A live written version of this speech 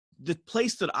the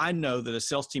place that I know that a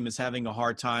sales team is having a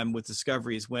hard time with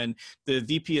discovery is when the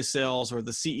VP of sales or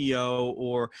the CEO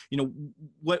or,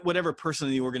 whatever person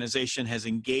in the organization has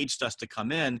engaged us to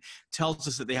come in tells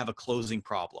us that they have a closing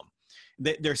problem.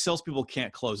 Their salespeople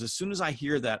can't close. As soon as I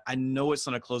hear that, I know it's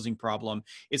not a closing problem.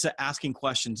 It's an asking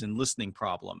questions and listening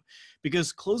problem.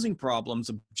 Because closing problems,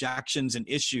 objections, and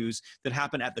issues that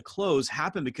happen at the close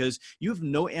happen because you have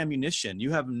no ammunition.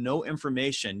 You have no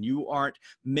information. You aren't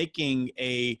making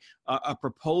a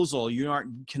proposal. You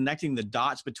aren't connecting the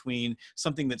dots between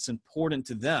something that's important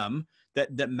to them,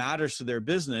 that matters to their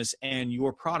business, and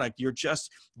your product. You're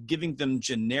just giving them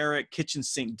generic kitchen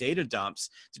sink data dumps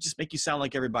to just make you sound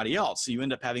like everybody else. So you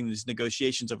end up having these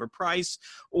negotiations over price,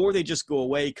 or they just go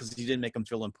away because you didn't make them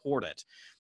feel important.